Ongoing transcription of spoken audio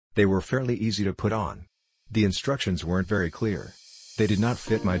They were fairly easy to put on. The instructions weren't very clear. They did not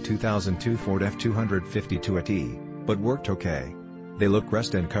fit my 2002 Ford F250 to a T, but worked okay. They looked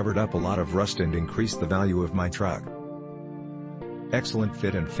rust and covered up a lot of rust and increased the value of my truck. Excellent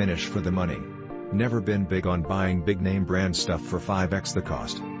fit and finish for the money. Never been big on buying big name brand stuff for 5x the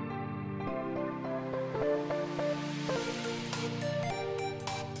cost.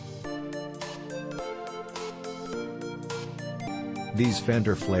 These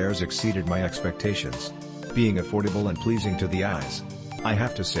fender flares exceeded my expectations. Being affordable and pleasing to the eyes. I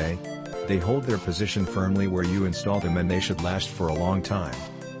have to say, they hold their position firmly where you install them and they should last for a long time.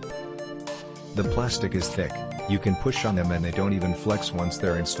 The plastic is thick, you can push on them and they don't even flex once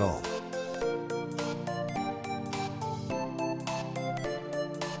they're installed.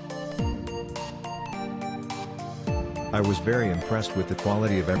 I was very impressed with the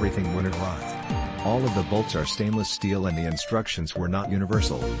quality of everything when it arrived. All of the bolts are stainless steel and the instructions were not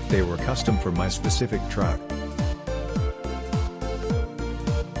universal, they were custom for my specific truck.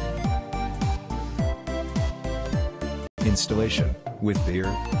 Installation, with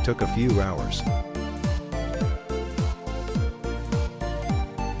beer, took a few hours.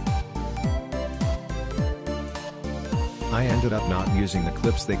 I ended up not using the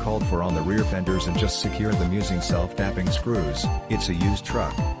clips they called for on the rear fenders and just secured them using self-tapping screws. It's a used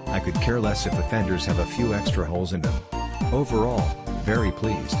truck, I could care less if the fenders have a few extra holes in them. Overall, very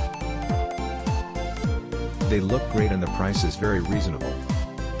pleased. They look great and the price is very reasonable.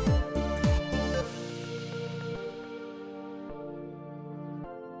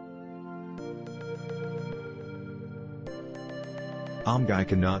 I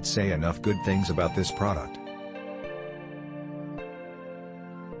cannot say enough good things about this product.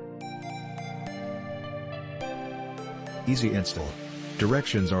 Easy install.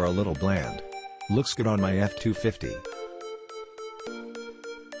 Directions are a little bland. Looks good on my F250.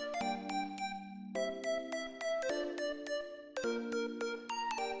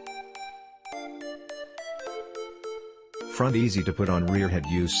 Front easy to put on, rear head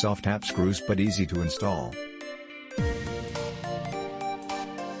use self-tap screws but easy to install.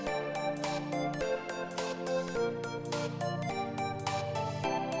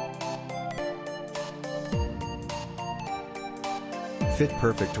 Fit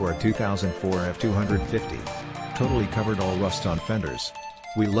perfect to our 2004 F250. Totally covered all rust on fenders.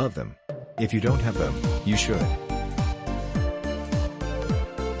 We love them. If you don't have them, you should.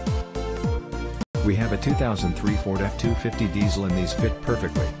 We have a 2003 Ford F250 diesel and these fit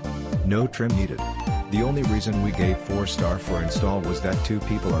perfectly. No trim needed. The only reason we gave 4-star for install was that 2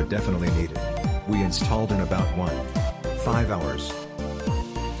 people are definitely needed. We installed in about 1.5 hours.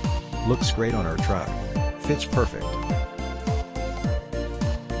 Looks great on our truck. Fits perfect.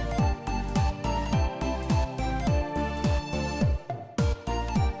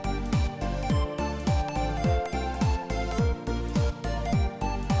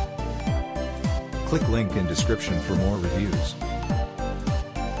 Click link in description for more reviews.